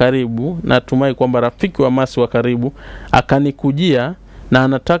wa karibu, natumai kwamba rafiki wa Masi wa karibu akanikujia na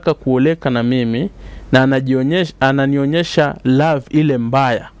anataka kuoleka na mimi na ananionyesha love ile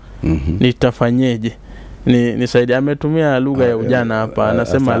mbaya. Nitafanyeje? Nisaidie. Ametumia lugha ya ujana hapa.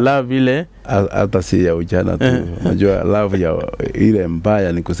 Anasema love ile hata si ya ujana tu. Unajua love ya ile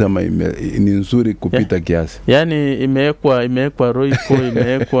mbaya ni kusema ni nzuri kupita kiasi. Yaani imewekwa roiko,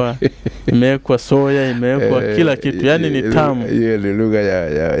 imewekwa soya, imewekwa kila kitu. Yaani ni tamu. Hiyo ni lugha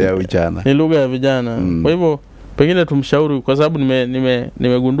ya ujana. Ni lugha ya vijana. Kwa hivyo pengine tumshauri kwa sababu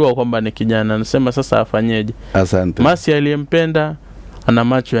nimegundua kwamba ni kijana. Anasema sasa afanyeje? Asante. Masi aliyempenda ana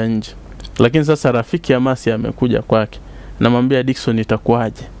macho ya nje. Lakini sasa rafiki ya Masi amekuja kwake. Namwambia Dickson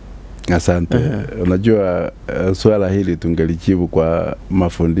itakuaje? Asante. Unajua swala hili tungelijibu kwa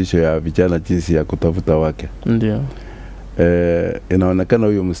mafundisho ya vijana jinsi ya kutafuta wake. Ndio. Inaonekana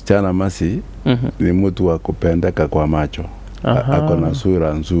huyo msichana Masi ni mtu wa kupendeka kwa macho. Ako na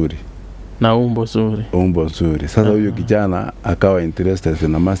sura nzuri na umbo nzuri. Sasa huyo kijana akawa interested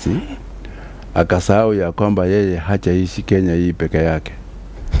na Masi, akasahau ya kwamba yeye hajaishi Kenya hii peke yake.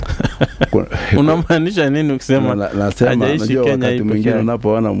 Unamaanisha nini ukisema hajaishi Kenya hii peke yake?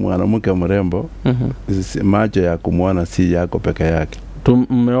 Unapoona mwanamke mrembo, macho ya kumuona si yako peke yake.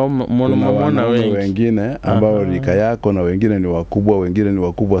 Tumeona wengine ambao rika yako, na wengine ni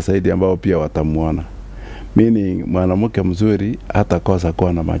wakubwa zaidi ambao pia watamuona. Mimi mwanamke mzuri hata kosa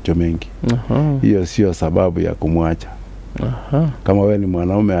kuwa na macho mengi. Hiyo sio sababu ya kumwacha. Kama wewe ni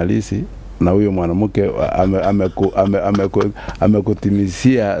mwanaume halisi na huyo mwanamke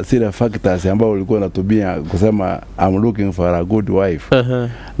amekutimizia zile factors ambao ulikuwa unatumia kusema I'm looking for a good wife,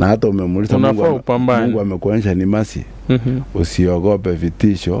 na hata umemuuliza Mungu amekuonyesha ni Masi, usiogope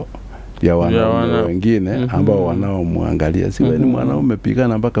vitisho ya wanaume wengine ambao wanaomwangalia. Siwe ni mwanaume,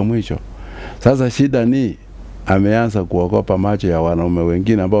 pigana mpaka mwisho. Sasa shida ni ameanza kuogopa macho ya wanaume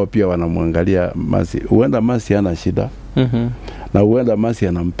wengine ambao pia wanamwangalia Masi. Huenda Masi hana shida, na huenda Masi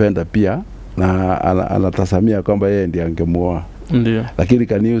anampenda pia, na anatasamia kwamba yeye ndiye angemuoa. Ndio. Lakini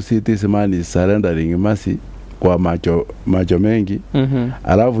can you see this man is surrendering Masi kwa macho mengi.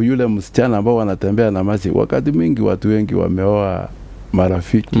 Alafu yule msichana ambao wanatembea na Masi, wakati mwingi watu wengi wameoa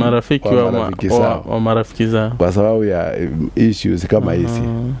marafiki wa marafiki zao kwa sababu ya issues kama hizi.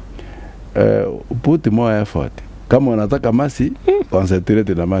 Put more effort. Kama unataka Masi,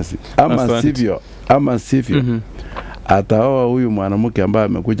 concentrate na Masi. Ama sivyo ataoa huyu mwanamke ambaye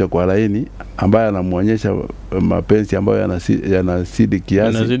amekuja kwa laini, ambaye anamuonyesha mapenzi ambayo yanazidi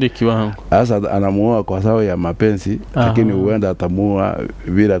kiasi. Yanazidi kiwango. Sasa anamuoa kwa sababu ya mapenzi, lakini huenda atamuoa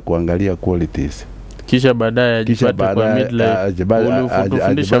bila kuangalia qualities. Kisha baadaye ajipate kwa midlife.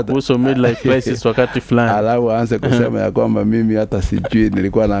 Ufundisha kuhusu midlife crisis wakati fulani. Alafu aanze kusema ya kwamba mimi hata sijui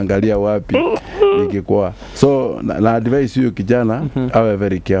nilikuwa naangalia wapi nikikuwa. So na advice huyo kijana awe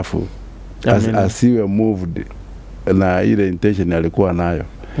very careful. Asiwe moved na ile intention alikuwa nayo.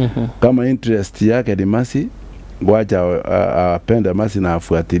 Kama interest yake ni Masi, wacha apende Masi na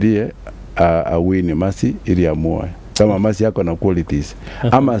afuatilie, awini masi ili amuoe kama masi yako na qualities.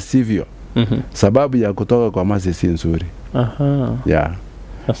 Ama sivyo sababu ya kutoka kwa masi si nzuri. Yeah.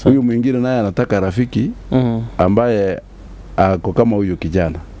 Huyu mwingine naye anataka rafiki ambaye ako kama huyu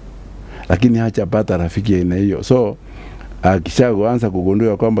kijana, lakini hajapata rafiki aina hiyo. So akishaanza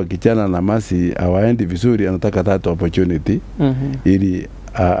kugundua kwamba kijana na masi hawaendi vizuri, anataka that opportunity ili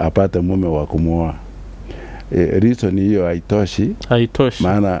apate mume wa kumuoa. Reason hiyo haitoshi.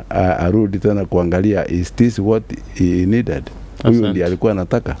 Maana arudi tena kuangalia is this what he needed. Huyu ndiye alikuwa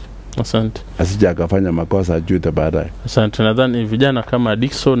anataka. Asante. Asije akafanya makosa ajute baadaye. Asante. Nadhani vijana kama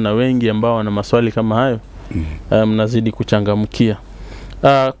Dickson na wengi ambao wana maswali kama hayo mnazidi kuchangamkia.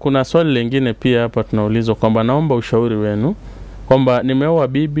 Kuna swali lingine pia hapa tunaulizwa kwamba naomba ushauri wenu kwamba nimeoa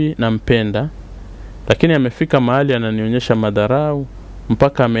bibi na mpenda, lakini amefika mahali ananionyesha madharau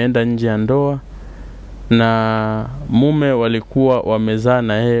mpaka ameenda nje ya ndoa, na mume walikuwa wamezaa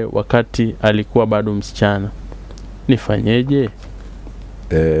na yeye wakati alikuwa bado msichana. Nifanyeje?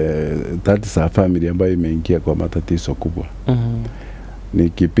 That is a family ambayo imeingia kwa matatizo kubwa.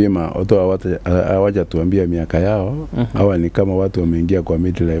 Nikipima watu hawaja tuambia miaka yao, hawa ni kama watu wameingia kwa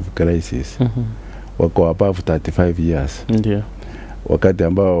midlife crisis. Wako above 35 years. Ndio. Wakati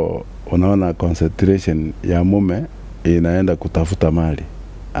ambao unaona concentration ya mume inaenda kutafuta mali,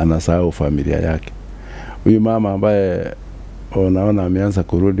 anasahau familia yake. Huyu mama ambaye unaona ameanza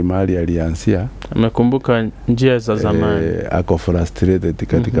kurudi mahali alianzia, amekumbuka njia za zamani, ako frustrated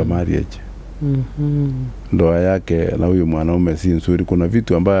katika marriage. Ndoa yake na huyu mwanaume si nzuri. Kuna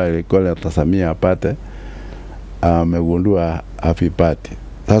vitu ambaye alikuwa atasamia apate, amegundua afipati.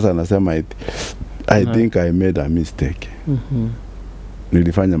 Sasa anasema I think I made a mistake.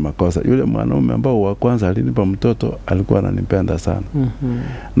 Nilifanya makosa. Yule mwanaume ambao wa kwanza alinipa mtoto alikuwa ananipenda sana.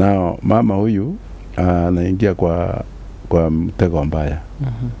 Na mama huyu anaingia kwa mtego mbaya.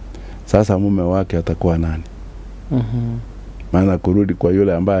 Sasa mume wake atakuwa nani? Maana kurudi kwa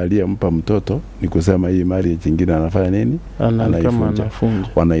yule ambaye aliyempa mtoto ni kusema hii marriage nyingine anafanya nini? Anaifunja.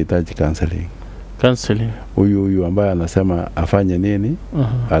 Wanahitaji counseling. Huyu ambaye anasema afanye nini?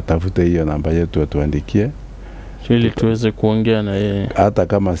 Atafute hiyo namba yetu atuandikie ili tuweze kuongea na yeye. Hata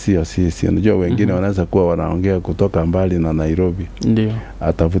kama sio sisi, unajua wengine wanaweza kuwa wanaongea kutoka mbali na Nairobi. Ndio.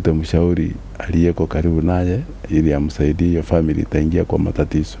 Atafute mshauri aliyeko karibu naye ili amsaidie, hiyo family itaingia kwa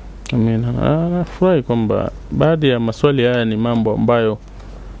matatizo. Amina. Nafurahi kwamba baadhi ya maswali haya ni mambo ambayo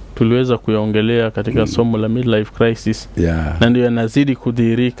tuliweza kuyaongelea katika somo la midlife crisis. Na ndio yanazidi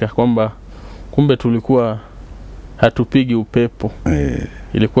kudhihirika kwamba kumbe tulikuwa hatupigi upepo.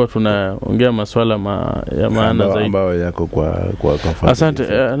 Ilikuwa tunaongea masuala ya maana zaidi ambayo yako kwa Asante.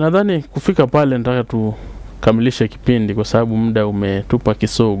 Nadhani kufika pale nataka tukamilishe kipindi kwa sababu muda umetupa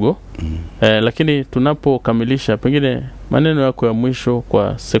kisogo. Lakini tunapokamilisha pengine maneno yako ya mwisho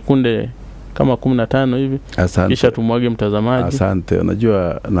kwa sekunde kama 15 hivi. Asante. Kisha tumwage mtazamaji. Asante.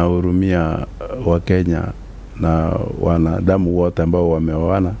 Unajua nahurumia wa Kenya na wanadamu wote ambao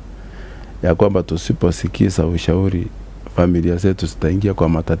wameoana, ya kwamba tusiposikiza ushauri familia zetu zitaingia kwa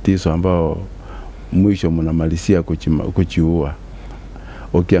matatizo ambao mwisho mnamalizia kujiua.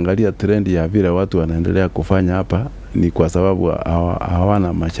 Ukiangalia trend ya vile watu wanaendelea kufanya hapa ni kwa sababu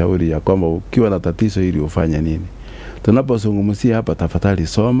hawana mashauri ya kwamba ukiwa na tatizo ili ufanye nini. Tunapozungumzia hapa, tafadhali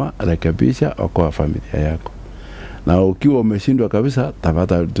soma, rekebisha, okoa familia yako. Na ukiwa umeshindwa kabisa,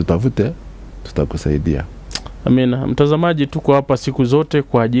 tafadhali tutafute, tutakusaidia. Amina. Mtazamaji, tuko hapa siku zote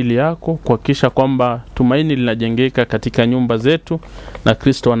kwa ajili yako, kuhakikisha kwamba tumaini linajengeka katika nyumba zetu na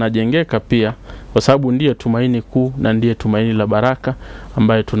Kristo anajengeka pia, kwa sababu ndiye tumaini kuu na ndiye tumaini la baraka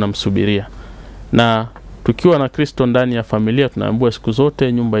ambaye tunamsubiria. Na tukiwa na Kristo ndani ya familia, tunaambiwa siku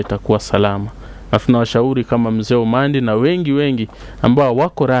zote nyumba itakuwa salama. Na tunawashauri kama mzee Omandi na wengi ambao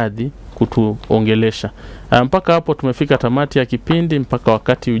wako radhi kutuongelesha. Mpaka hapo tumefika tamati ya kipindi. Mpaka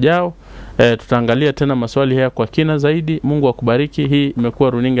wakati ujao tutaangalia tena maswali haya kwa kina zaidi. Mungu akubariki. Hii imekuwa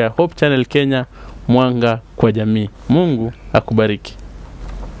runinga ya Hope Channel Kenya, mwanga kwa jamii. Mungu akubariki.